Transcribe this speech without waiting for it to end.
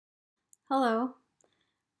Hello,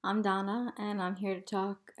 I'm Donna, and I'm here to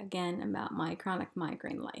talk again about my chronic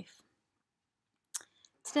migraine life.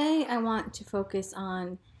 Today, I want to focus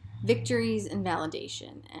on victories and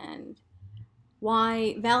validation and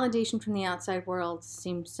why validation from the outside world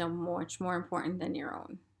seems so much more important than your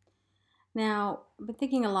own. Now, I've been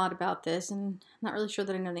thinking a lot about this, and I'm not really sure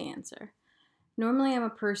that I know the answer. Normally, I'm a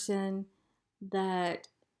person that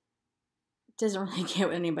doesn't really care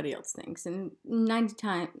what anybody else thinks, and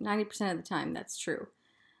 90% of the time, that's true.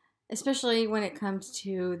 Especially when it comes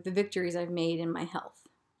to the victories I've made in my health.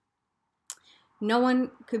 No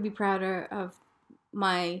one could be prouder of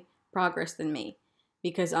my progress than me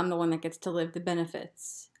because I'm the one that gets to live the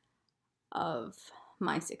benefits of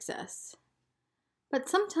my success. But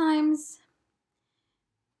sometimes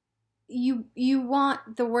you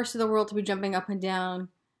want the worst of the world to be jumping up and down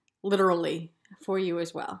literally for you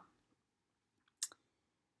as well.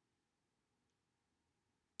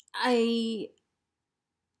 I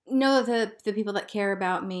know that the people that care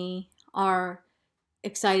about me are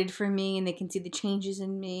excited for me and they can see the changes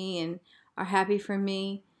in me and are happy for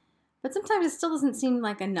me. But sometimes it still doesn't seem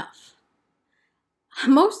like enough.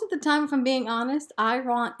 Most of the time, if I'm being honest, I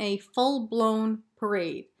want a full-blown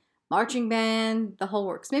parade. Marching band, the whole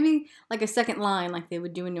works. Maybe like a second line like they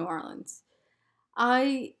would do in New Orleans.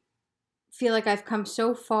 I feel like I've come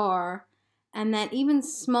so far and that even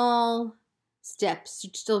small steps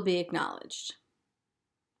should still be acknowledged.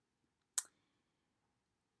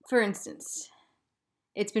 For instance,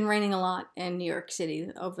 it's been raining a lot in New York City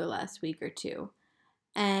over the last week or two.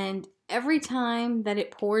 And every time that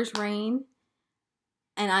it pours rain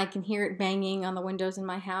and I can hear it banging on the windows in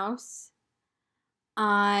my house,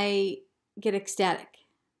 I get ecstatic.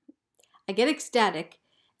 I get ecstatic,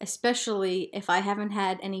 especially if I haven't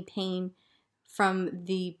had any pain from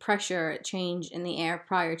the pressure change in the air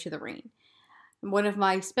prior to the rain. One of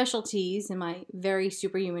my specialties and my very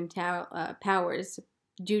superhuman powers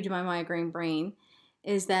due to my migraine brain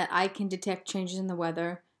is that I can detect changes in the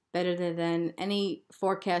weather better than any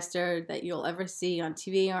forecaster that you'll ever see on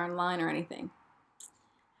TV or online or anything.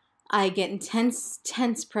 I get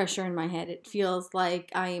tense pressure in my head. It feels like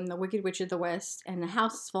I am the Wicked Witch of the West and the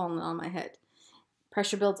house is falling on my head.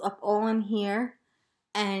 Pressure builds up all in here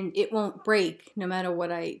and it won't break no matter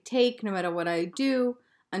what I take, no matter what I do,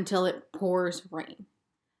 until it pours rain.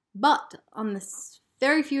 But on the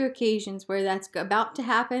very few occasions where that's about to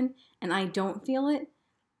happen and I don't feel it,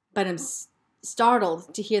 but I'm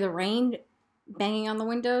startled to hear the rain banging on the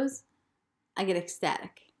windows, I get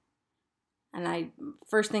ecstatic. And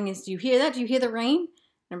first thing is, do you hear that? Do you hear the rain? And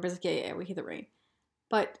everybody's like, yeah, we hear the rain.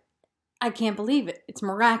 But I can't believe it. It's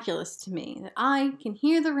miraculous to me that I can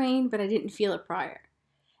hear the rain, but I didn't feel it prior.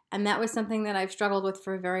 And that was something that I've struggled with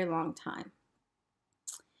for a very long time.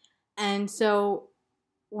 And so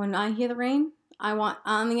when I hear the rain,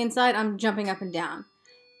 on the inside, I'm jumping up and down.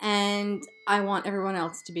 And I want everyone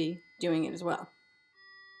else to be doing it as well.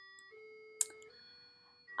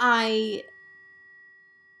 Sorry,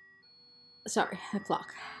 the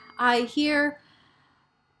clock. I hear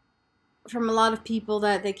from a lot of people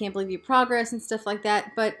that they can't believe your progress and stuff like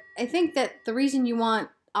that, but I think that the reason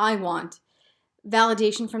I want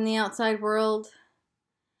validation from the outside world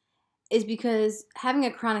is because having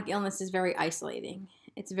a chronic illness is very isolating.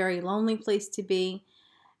 It's a very lonely place to be,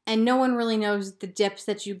 and no one really knows the depths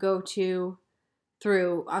that you go through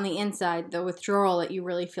on the inside, the withdrawal that you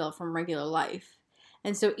really feel from regular life.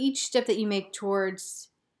 And so each step that you make towards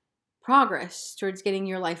progress, towards getting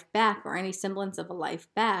your life back or any semblance of a life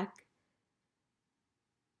back,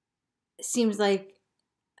 seems like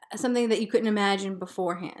something that you couldn't imagine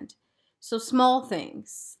beforehand. So small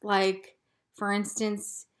things, like, for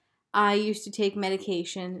instance, I used to take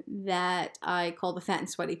medication that I call the fat and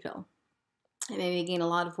sweaty pill. It made me gain a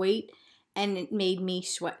lot of weight, and it made me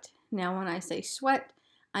sweat. Now, when I say sweat,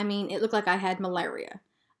 I mean it looked like I had malaria.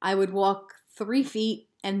 I would walk 3 feet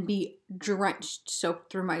and be drenched, soaked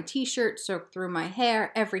through my t-shirt, soaked through my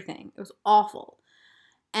hair, everything. It was awful.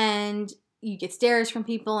 And you get stares from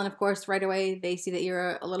people, and of course, right away, they see that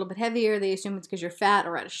you're a little bit heavier. They assume it's because you're fat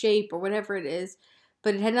or out of shape or whatever it is.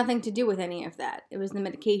 But it had nothing to do with any of that. It was the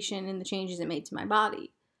medication and the changes it made to my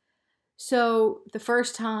body. So the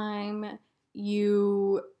first time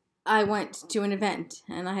I went to an event,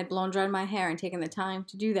 and I had blown dried my hair and taken the time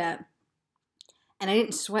to do that, and I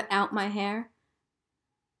didn't sweat out my hair,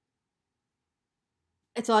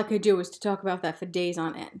 it's all I could do was to talk about that for days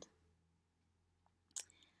on end.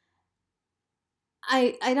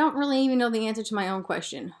 I don't really even know the answer to my own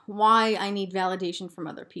question, why I need validation from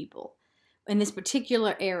other people in this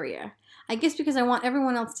particular area. I guess because I want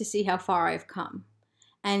everyone else to see how far I've come.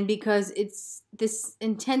 And because it's this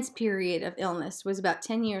intense period of illness was about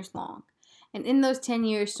 10 years long. And in those 10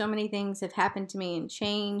 years, so many things have happened to me and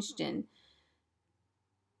changed. And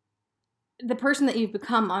the person that you've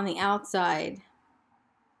become on the outside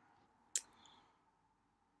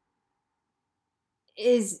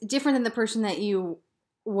is different than the person that you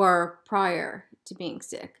were prior to being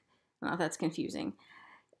sick. I don't know if that's confusing.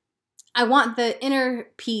 I want the inner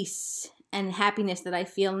peace and happiness that I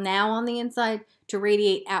feel now on the inside to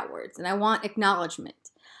radiate outwards. And I want acknowledgement.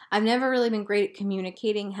 I've never really been great at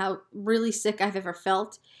communicating how really sick I've ever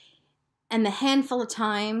felt. And the handful of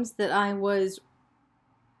times that I was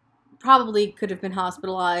probably could have been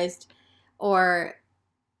hospitalized or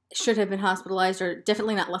should have been hospitalized or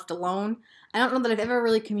definitely not left alone, I don't know that I've ever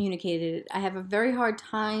really communicated it. I have a very hard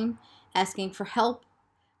time asking for help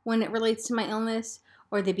when it relates to my illness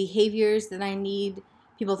or the behaviors that I need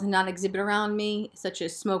people to not exhibit around me, such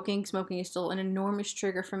as smoking. Smoking is still an enormous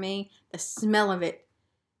trigger for me. The smell of it,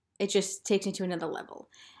 it just takes me to another level.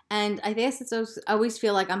 And I guess I always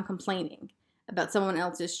feel like I'm complaining about someone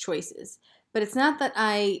else's choices. But it's not that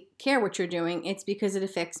I care what you're doing, it's because it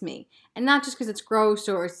affects me. And not just because it's gross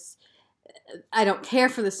or I don't care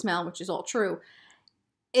for the smell, which is all true.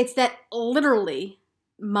 It's that literally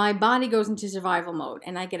my body goes into survival mode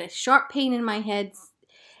and I get a sharp pain in my head,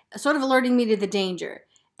 sort of alerting me to the danger.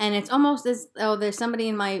 And it's almost as though there's somebody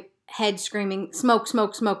in my head screaming, smoke,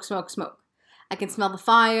 smoke, smoke, smoke, smoke. I can smell the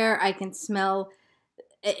fire. I can smell,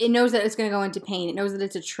 it knows that it's going to go into pain. It knows that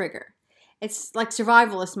it's a trigger. It's like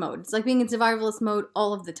survivalist mode. It's like being in survivalist mode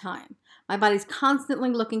all of the time. My body's constantly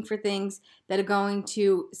looking for things that are going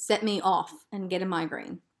to set me off and get a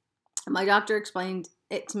migraine. My doctor explained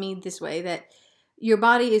it to me this way, that your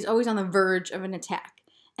body is always on the verge of an attack.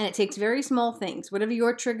 And it takes very small things, whatever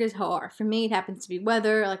your triggers are. For me, it happens to be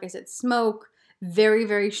weather, like I said, smoke, very,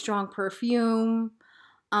 very strong perfume,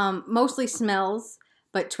 mostly smells,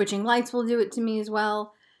 but twitching lights will do it to me as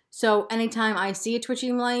well. So anytime I see a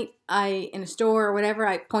twitching light, in a store or whatever,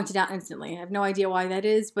 I point it out instantly. I have no idea why that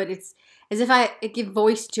is, but it's as if I give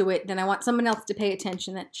voice to it, then I want someone else to pay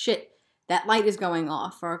attention that shit, that light is going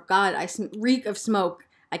off, or God, I reek of smoke.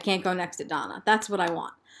 I can't go next to Donna. That's what I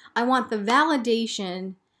want. I want the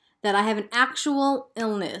validation that I have an actual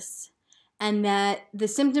illness and that the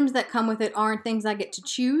symptoms that come with it aren't things I get to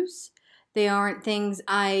choose. They aren't things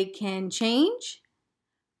I can change.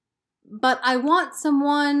 But I want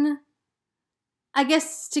someone, I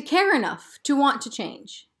guess, to care enough to want to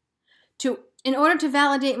change. In order to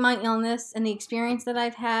validate my illness and the experience that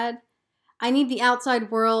I've had, I need the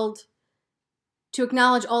outside world to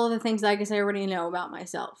acknowledge all of the things that I guess I already know about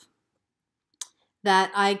myself.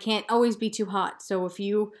 That I can't always be too hot. So if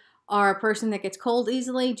you are a person that gets cold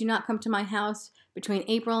easily, do not come to my house between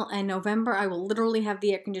April and November. I will literally have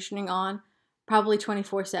the air conditioning on probably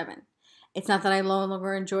 24/7. It's not that I no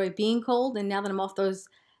longer enjoy being cold, and now that I'm off those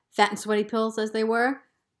fat and sweaty pills as they were,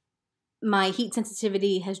 my heat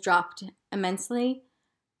sensitivity has dropped immensely,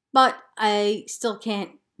 but I still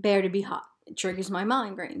can't bear to be hot. It triggers my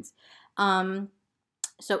migraines.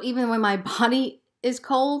 So even when my body is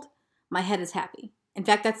cold, my head is happy. In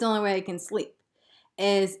fact, that's the only way I can sleep,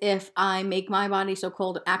 is if I make my body so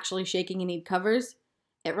cold I'm actually shaking and need covers.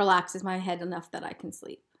 It relaxes my head enough that I can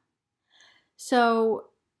sleep. So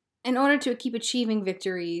in order to keep achieving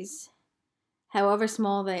victories, however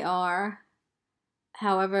small they are,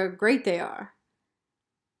 however great they are,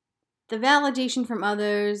 the validation from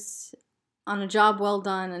others on a job well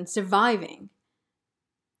done and surviving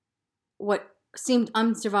what seemed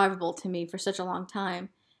unsurvivable to me for such a long time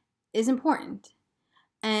is important.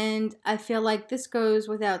 And I feel like this goes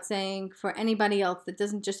without saying for anybody else that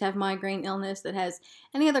doesn't just have migraine illness, that has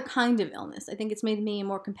any other kind of illness. I think it's made me a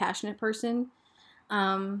more compassionate person.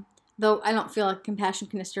 Though I don't feel like compassion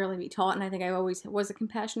can necessarily be taught, and I think I always was a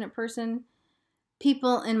compassionate person.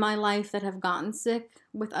 People in my life that have gotten sick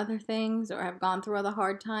with other things or have gone through other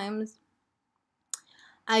hard times,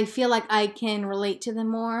 I feel like I can relate to them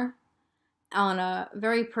more on a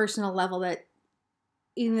very personal level, that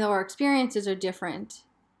even though our experiences are different,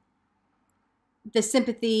 the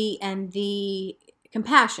sympathy and the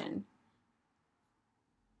compassion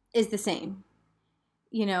is the same.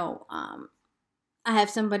 You know, I have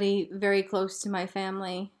somebody very close to my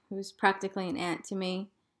family who's practically an aunt to me.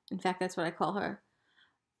 In fact, that's what I call her.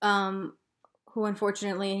 Who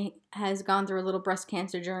unfortunately has gone through a little breast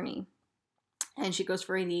cancer journey. And she goes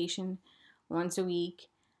for radiation once a week.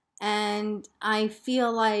 And I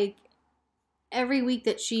feel like every week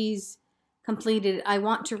that she's completed, I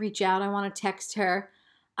want to reach out. I want to text her.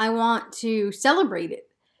 I want to celebrate it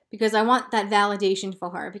because I want that validation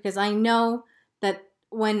for her, because I know that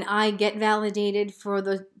when I get validated for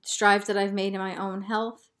the strides that I've made in my own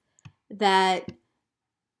health, that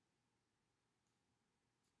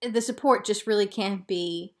the support just really can't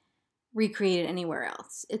be recreated anywhere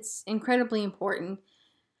else. It's incredibly important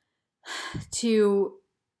to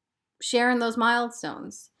share in those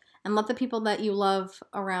milestones and let the people that you love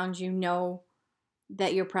around you know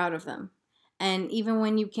that you're proud of them. And even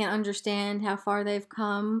when you can't understand how far they've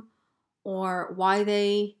come or why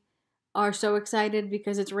they are so excited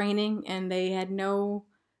because it's raining and they had no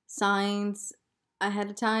signs ahead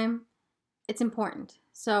of time, it's important.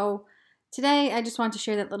 So today I just want to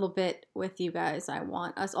share that little bit with you guys. I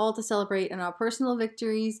want us all to celebrate in our personal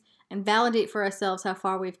victories and validate for ourselves how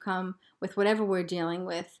far we've come with whatever we're dealing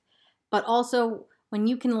with. But also, when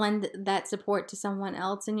you can lend that support to someone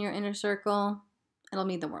else in your inner circle, it'll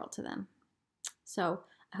mean the world to them. So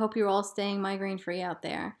I hope you're all staying migraine free out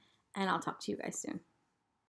there, and I'll talk to you guys soon.